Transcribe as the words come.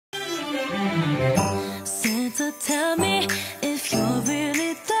Santa, tell me if you're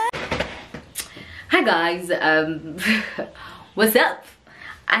really there. Hi guys, what's up?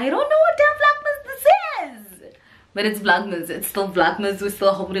 I don't know what damn Vlogmas this is, but it's Vlogmas. It's still Vlogmas. We're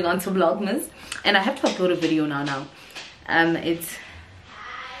still holding on to Vlogmas, and I have to upload a video now. It's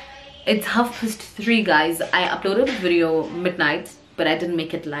 3:30, guys. I uploaded a video midnight, but I didn't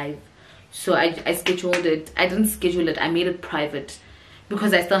make it live, so I scheduled it. I didn't schedule it. I made it private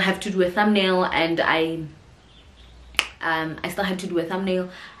because I still have to do a thumbnail, and I still had to do a thumbnail.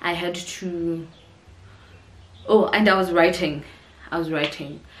 I had to. Oh, and I was writing,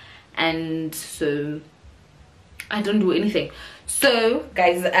 and so I don't do anything. So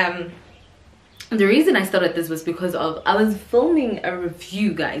guys, the reason I started this was because of I was filming a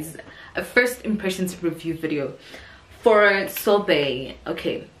review, guys, a first impressions review video for Sorbet.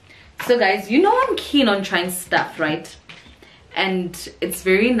 Okay, so guys, you know I'm keen on trying stuff, right? And it's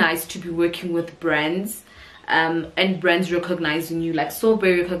very nice to be working with brands, and brands recognizing you. Like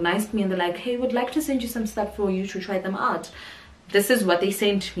Sorbet recognized me, and they're like, hey, would like to send you some stuff for you to try them out. This is what they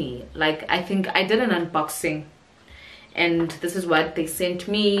sent me. Like, I think I did an unboxing, and this is what they sent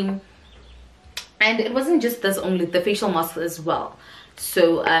me. And it wasn't just this only, the facial mask as well.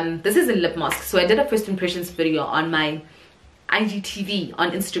 So this is a lip mask. So I did a first impressions video on my IGTV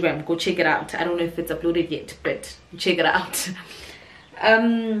on Instagram. Go check it out. I don't know if it's uploaded yet, but check it out.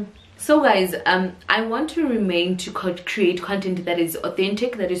 So guys, I want to remain to create content that is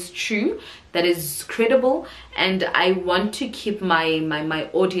authentic, that is true, that is credible, and I want to keep my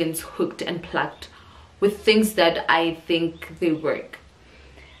audience hooked and plugged with things that I think they work.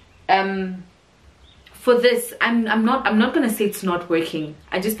 For this, I'm not gonna say it's not working.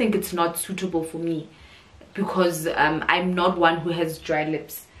 I just think it's not suitable for me because I'm not one who has dry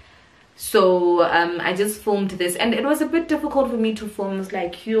lips. So I just filmed this, and it was a bit difficult for me to film. It's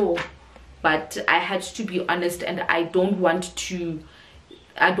like, yo, but I had to be honest, and I don't want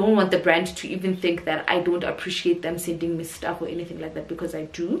the brand to even think that I don't appreciate them sending me stuff or anything like that, because I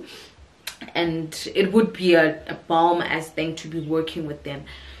do, and it would be a balm as thing to be working with them.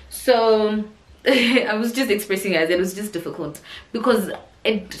 So I was just expressing as it was just difficult because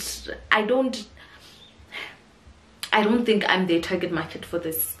I don't think I'm their target market for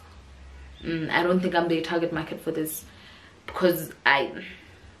this. I don't think I'm the target market for this because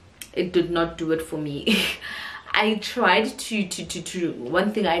it did not do it for me. I tried to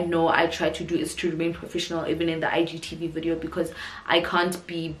one thing I know I try to do is to remain professional even in the IGTV video, because I can't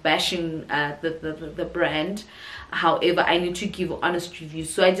be bashing the brand. However, I need to give honest reviews.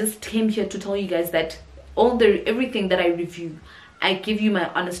 So I just came here to tell you guys that everything that I review, I give you my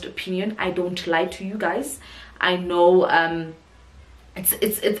honest opinion. I don't lie to you guys. I know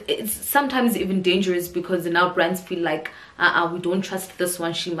it's sometimes even dangerous, because now brands feel like we don't trust this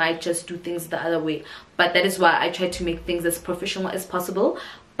one, she might just do things the other way. But that is why I try to make things as professional as possible,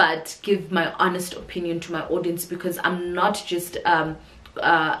 but give my honest opinion to my audience, because I'm not just a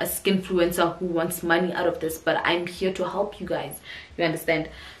skinfluencer who wants money out of this, but I'm here to help you guys, you understand?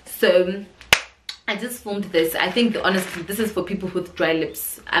 So I just filmed this. I think honestly this is for people with dry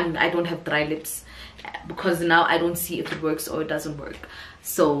lips. I don't have dry lips, because now I don't see if it works or it doesn't work.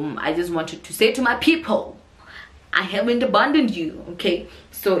 So I just wanted to say to my people, I haven't abandoned you, okay?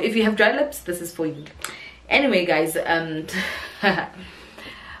 So if you have dry lips, this is for you. Anyway guys,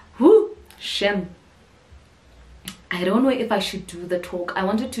 whoo, shame. I don't know if I should do the talk. I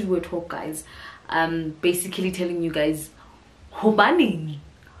wanted to do a talk, guys, basically telling you guys, ho banning,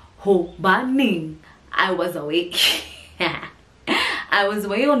 I was awake. I was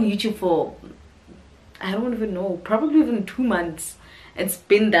away on YouTube for, I don't even know, probably even 2 months. It's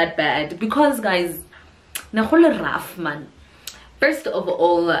been that bad because guys, nahole rough, man. First of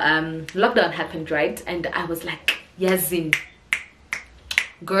all, lockdown happened, right? And I was like, Yazin,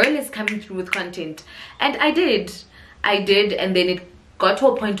 girl is coming through with content. And I did, and then it got to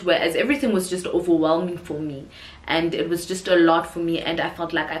a point where as everything was just overwhelming for me, and it was just a lot for me, and I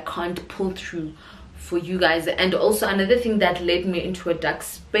felt like I can't pull through for you guys. And also another thing that led me into a dark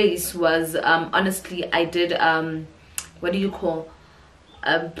space was honestly, I did what do you call,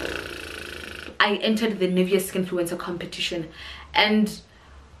 I entered the Nivea Skinfluencer competition, and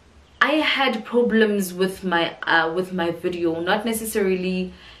I had problems with my video, not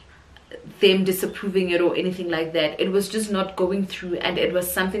necessarily them disapproving it or anything like that. It was just not going through, and it was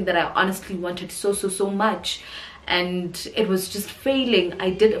something that I honestly wanted so much, and it was just failing.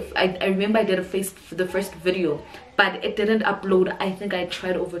 I remember I did the first video, but it didn't upload. I think I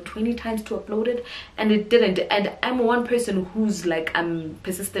tried over 20 times to upload it, and it didn't. And I'm one person who's like, I'm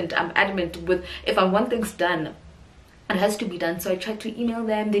persistent, I'm adamant with, if I want things done, it has to be done. So I tried to email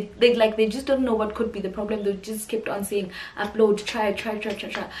them. They just don't know what could be the problem. They just kept on saying upload, try.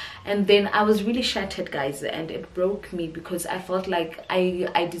 And then I was really shattered, guys, and it broke me because I felt like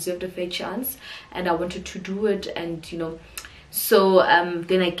I deserved a fair chance and I wanted to do it. And you know, so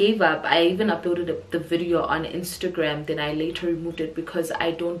then I gave up. I even uploaded the video on Instagram. Then I later removed it because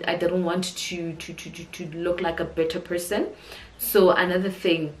I didn't want to look like a better person. So another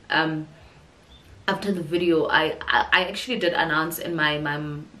thing, after the video, I actually did announce in my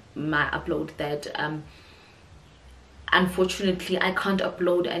upload that unfortunately I can't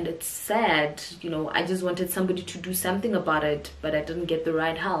upload, and it's sad. You know, I just wanted somebody to do something about it, but I didn't get the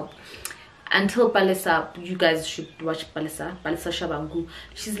right help. Until Palisa, you guys should watch Palisa Shabangu.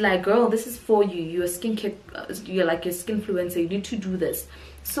 She's like, girl, this is for you. You're a skincare, you're like a skinfluencer. You need to do this.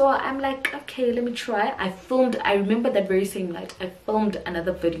 So I'm like, okay, let me try. I filmed, I remember that very same night, I filmed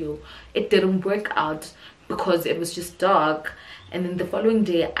another video. It didn't work out because it was just dark. And then the following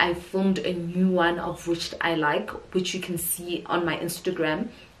day, I filmed a new one of which I like, which you can see on my Instagram.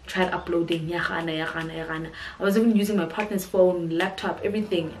 Tried uploading, I was even using my partner's phone, laptop,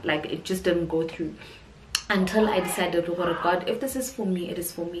 everything. Like, it just didn't go through until I decided, oh God, if this is for me, it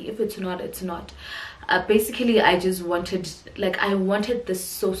is for me. If it's not, it's not. Basically, I just wanted, like, I wanted this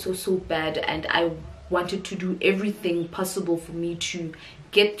so bad, and I wanted to do everything possible for me to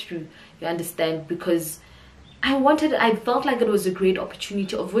get through, you understand, because I felt like it was a great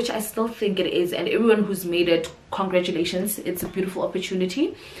opportunity, of which I still think it is. And everyone who's made it, congratulations, it's a beautiful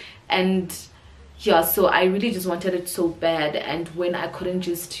opportunity. And yeah, so I really just wanted it so bad. And when I couldn't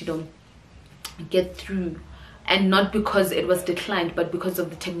just, you know, get through, and not because it was declined, but because of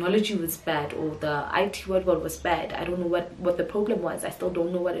the technology was bad, or the IT world was bad. I don't know what the problem was. I still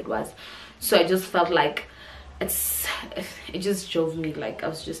don't know what it was. So I just felt like it just drove me. Like, I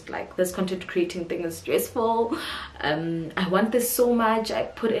was just like, this content creating thing is stressful. I want this so much. I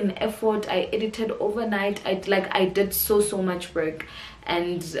put in effort. I edited overnight. I did so much work.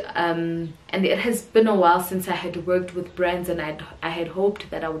 And it has been a while since I had worked with brands, and I had hoped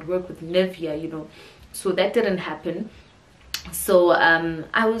that I would work with Nivea, you know. So that didn't happen. So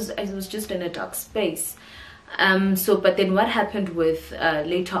I was just in a dark space. But then what happened with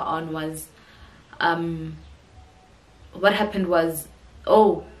later on was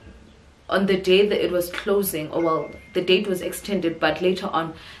on the day that it was closing, or well, the date was extended, but later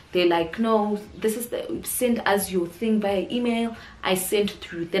on they're like, no, this is send us your thing via email. I sent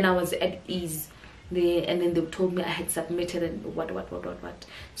through. Then I was at ease there, and then they told me I had submitted and what.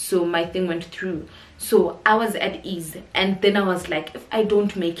 So my thing went through. So I was at ease, and then I was like, if I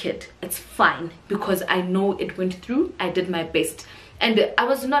don't make it, it's fine, because I know it went through. I did my best. And I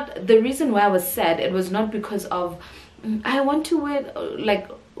was not, the reason why I was sad, it was not because of I want to wear, like,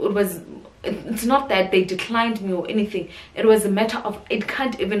 it's not that they declined me or anything. It was a matter of it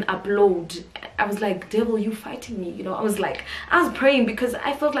can't even upload. I was like, devil, you fighting me, you know. I was praying because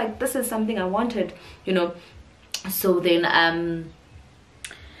I felt like this is something I wanted, you know. So then I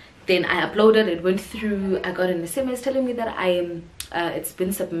uploaded, it went through. I got an SMS telling me that it's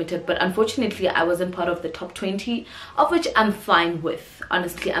been submitted, but unfortunately I wasn't part of the top 20, of which I'm fine with.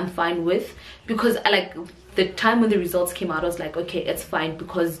 Honestly, I'm fine with, because the time when the results came out, I was like, okay, it's fine,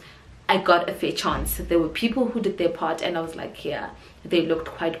 because I got a fair chance. There were people who did their part, and I was like, yeah, they looked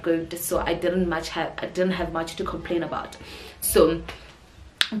quite good. So I didn't have much to complain about. So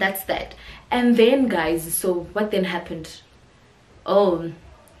that's that. And then, guys, so what then happened? Oh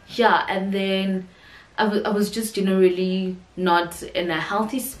yeah, and then I was just generally not in a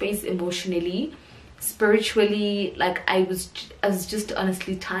healthy space emotionally, spiritually. Like, I was just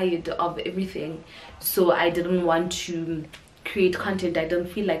honestly tired of everything. So I didn't want to create content. I didn't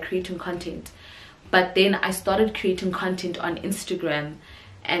feel like creating content. But then I started creating content on Instagram,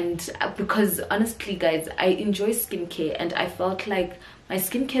 and because honestly, guys, I enjoy skincare, and I felt like my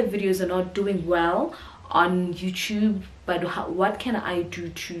skincare videos are not doing well on YouTube, but what can I do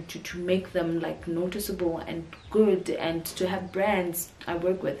to make them like noticeable and good, and to have brands I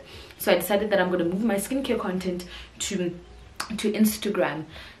work with? So I decided that I'm going to move my skincare content to Instagram.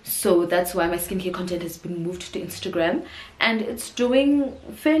 So that's why my skincare content has been moved to Instagram, and it's doing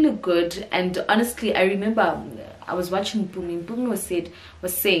fairly good. And honestly, I remember I was watching Bumi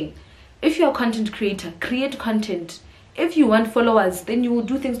was saying, if you're a content creator, create content. If you want followers, then you will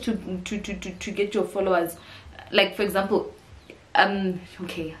do things to get your followers. Like, for example,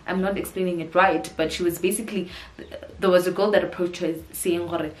 okay, I'm not explaining it right, but she was basically, there was a girl that approached her saying,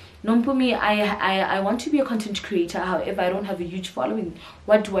 Nompumi, I want to be a content creator, however I don't have a huge following,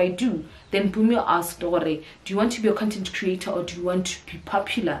 what do I do? Then Pumi asked, do you want to be a content creator, or do you want to be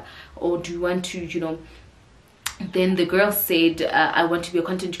popular, or do you want to, you know, then the girl said, I want to be a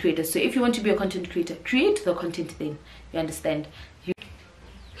content creator. So if you want to be a content creator, create the content then. You understand?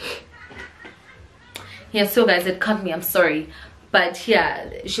 Yeah, so guys, it cut me, I'm sorry. But yeah,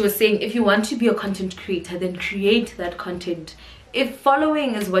 she was saying, if you want to be a content creator, then create that content. If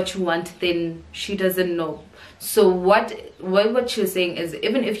following is what you want, then she doesn't know. So what she was saying is,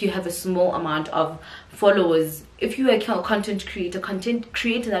 even if you have a small amount of followers, if you are a content creator,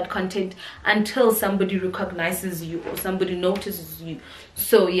 create that content until somebody recognizes you or somebody notices you.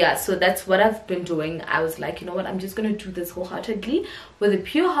 So yeah, so that's what I've been doing. I was like, you know what, I'm just gonna do this wholeheartedly, with a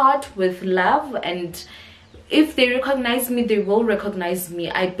pure heart, with love, and if they recognize me, they will recognize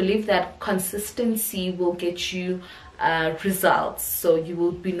me. I believe that consistency will get you results, so you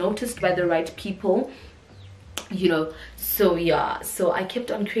will be noticed by the right people, you know. So yeah, so I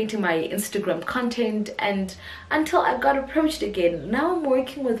kept on creating my Instagram content, and until I got approached again. Now I'm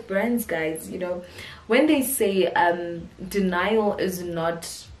working with brands, guys. You know, when they say denial is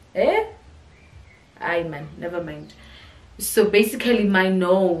not man, never mind. So basically my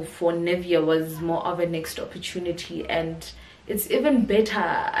no for Nivea was more of a next opportunity, and it's even better.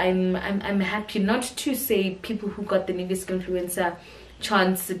 I'm happy. Not to say people who got the Nivea Skinfluencer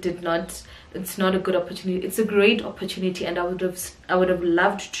chance did not, it's not a good opportunity. It's a great opportunity, and I would have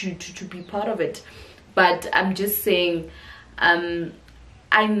loved to be part of it. But I'm just saying, I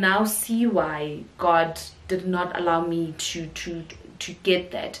now see why God did not allow me to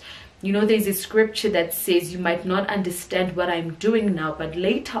get that. You know, there's a scripture that says, you might not understand what I'm doing now, but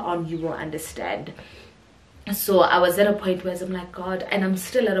later on you will understand. So I was at a point where I'm like, God, and I'm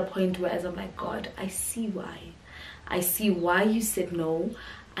still at a point where I'm like, God, I see why. I see why you said no.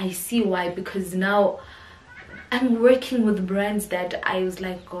 I see why, because now I'm working with brands that I was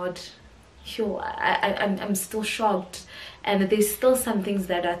like, God, yo, I'm still shocked. And there's still some things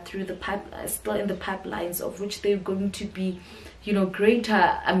that are through the still in the pipelines, of which they're going to be, you know,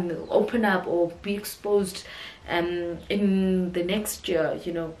 greater, open up or be exposed in the next year,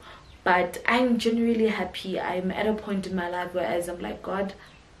 you know. But I'm genuinely happy. I'm at a point in my life where I'm like, God,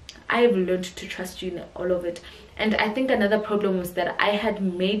 I have learned to trust you in all of it. And I think another problem was that I had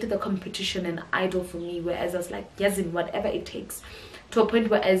made the competition an idol for me, whereas I was like, yes, in whatever it takes, to a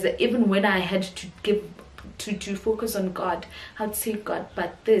point where even when I had to give to focus on God, I'd say, God,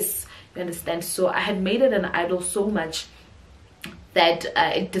 but this, you understand. So I had made it an idol so much that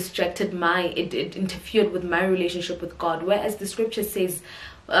it distracted it interfered with my relationship with God. Whereas the scripture says,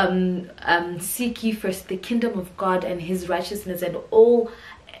 seek ye first the kingdom of God and his righteousness, and all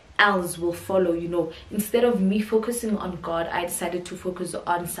else will follow, you know. Instead of me focusing on God, I decided to focus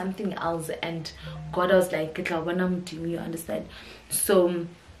on something else, and God was like, you understand. So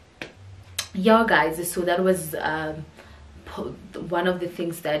yeah, guys, so that was one of the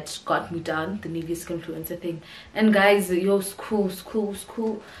things that got me down, the Nivea Skinfluencer thing. And guys, yo, school,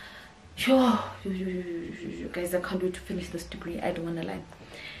 yo, guys, I can't wait to finish this degree. I don't want to lie.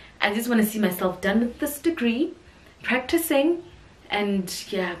 I just want to see myself done with this degree, practicing. And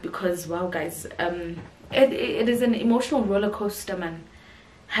yeah, because wow, guys, it is an emotional roller coaster, man.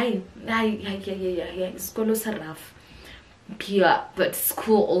 Yeah, school is rough. Yeah, but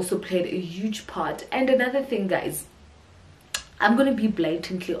school also played a huge part. And another thing, guys, I'm gonna be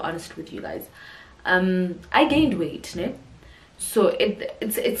blatantly honest with you guys. I gained weight, ne? So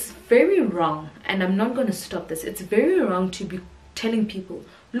it's very wrong, and I'm not gonna stop this. It's very wrong to be telling people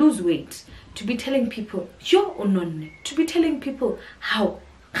lose weight, to be telling people yo ononne, to be telling people how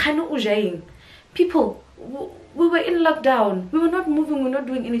people, we were in lockdown, we were not moving, we were not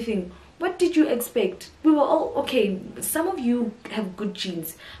doing anything. What did you expect? We were all okay. Some of you have good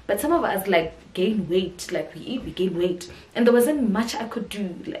genes, but some of us like gain weight, like we eat, we gain weight, and there wasn't much I could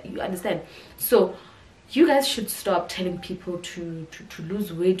do, like, you understand. So you guys should stop telling people to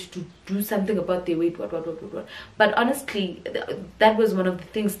lose weight, to do something about their weight, what. But honestly, that was one of the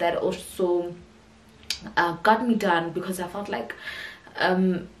things that also got me down, because I felt like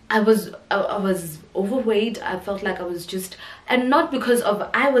I was overweight. I felt like I was just, and not because of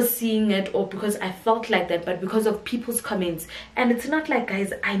I was seeing it or because I felt like that, but because of people's comments. And it's not like,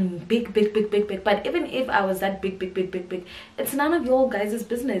 guys, I'm big, but even if I was that big, it's none of your guys'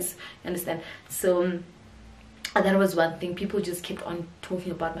 business, you understand? So that was one thing. People just kept on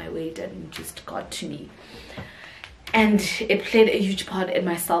talking about my weight, and it just got to me, and it played a huge part in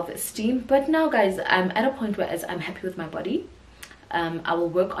my self-esteem. But now, guys, I'm at a point where I'm happy with my body. I will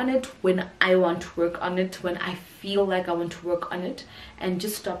work on it when I want to work on it, when I feel like I want to work on it, and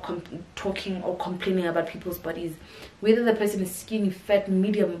just stop talking or complaining about people's bodies. Whether the person is skinny, fat,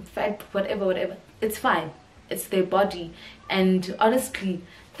 medium, fat, whatever, it's fine. It's their body. And honestly,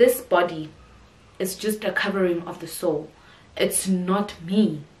 this body it's just a covering of the soul. It's not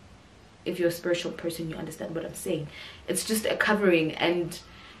me. If you're a spiritual person, you understand what I'm saying. It's just a covering, and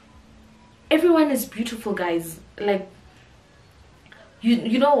everyone is beautiful, guys. Like,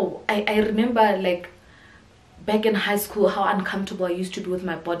 you know, I remember, like, back in high school, how uncomfortable I used to be with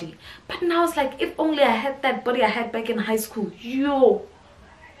my body. But now it's like, if only I had that body I had back in high school. Yo,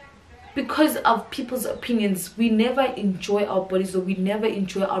 because of people's opinions, we never enjoy our bodies, or we never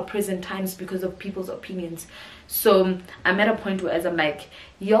enjoy our present times because of people's opinions. So I'm at a point where I'm like,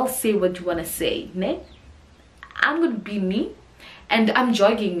 y'all say what you want to say, ne? I'm gonna be me. And I'm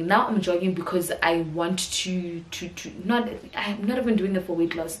jogging now. I'm jogging because I want to not, I'm not even doing it for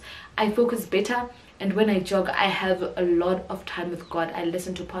weight loss. I focus better, and when I jog, I have a lot of time with God. I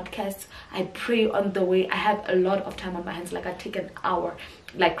listen to podcasts, I pray on the way. I have a lot of time on my hands. Like, I take an hour,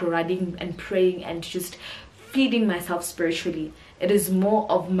 like, running and praying and just feeding myself spiritually. It is more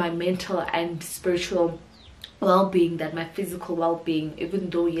of my mental and spiritual well-being than my physical well-being, even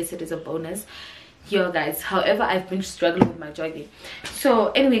though yes, it is a bonus. Yo guys, however, I've been struggling with my jogging. So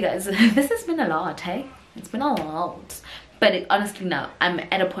anyway guys, this has been a lot, hey? It's been a lot. But honestly now, I'm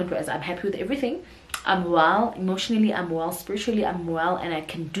at a point where I'm happy with everything. I'm well emotionally, I'm well spiritually, I'm well, and I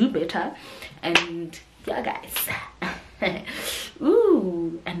can do better. And yeah guys,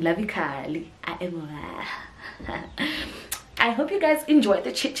 ooh, and love you Carly, I am well. I hope you guys enjoyed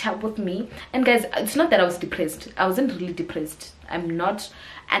the chit chat with me. And guys, it's not that I was depressed. I wasn't really depressed. I'm not,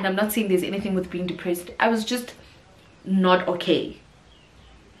 and I'm not saying there's anything with being depressed. I was just not okay.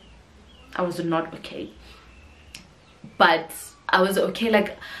 I was not okay. But I was okay,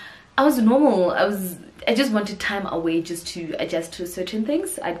 like, I was normal. I just wanted time away just to adjust to certain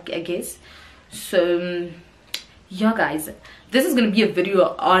things, I guess. So yeah guys, this is gonna be a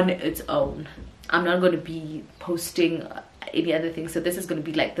video on its own. I'm not going to be posting any other thing. So this is going to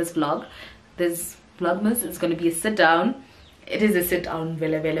be like this vlog, this vlogmas. It's going to be a sit down. It is a sit down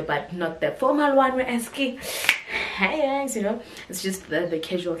vela, but not the formal one where asking hey guys, you know. It's just the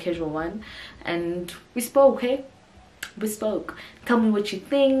casual one. And we spoke, okay? We spoke. Tell me what you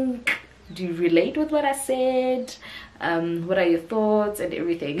think. Do you relate with what I said? What are your thoughts and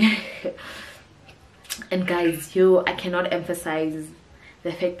everything? And guys, yo, I cannot emphasize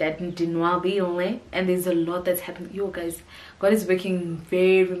the fact that Ndinwabi only, and there's a lot that's happening. Yo guys, God is working in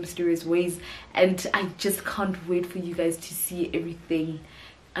very mysterious ways, and I just can't wait for you guys to see everything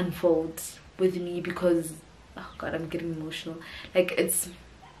unfold with me, because oh god, I'm getting emotional. Like, it's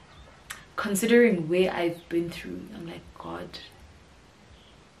considering where I've been through, I'm like, God,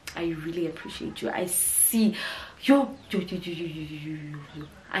 I really appreciate you. I see yo,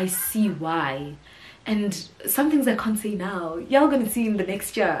 I see why. And some things I can't say now, y'all gonna see in the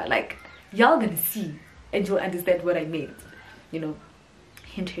next year. Like, y'all gonna see and you'll understand what I meant, you know.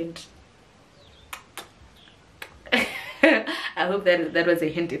 Hint hint. I hope that was a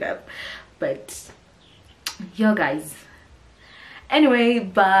hint enough. But yeah guys, anyway,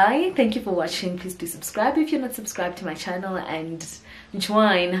 bye. Thank you for watching. Please do subscribe if you're not subscribed to my channel, and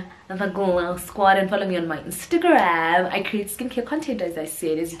join the Glow Squad and follow me on my Instagram. I create skincare content, as I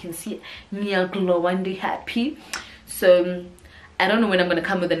said. As you can see, me a glow and happy. So I don't know when I'm gonna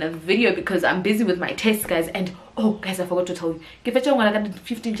come with another video because I'm busy with my tests, guys. And oh guys, I forgot to tell you, give it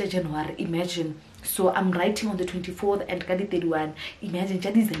 15th January, imagine. So I'm writing on the 24th and 31. Imagine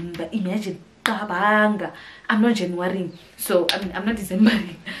December, imagine kabanga. I'm not January, so I'm not December.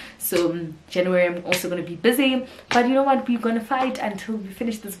 So January I'm also gonna be busy, but you know what, we're gonna fight until we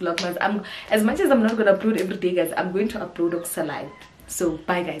finish this vlogmas. As much as I'm not gonna upload every day, guys, I'm going to upload Oxalite. So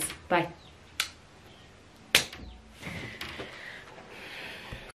bye guys, bye.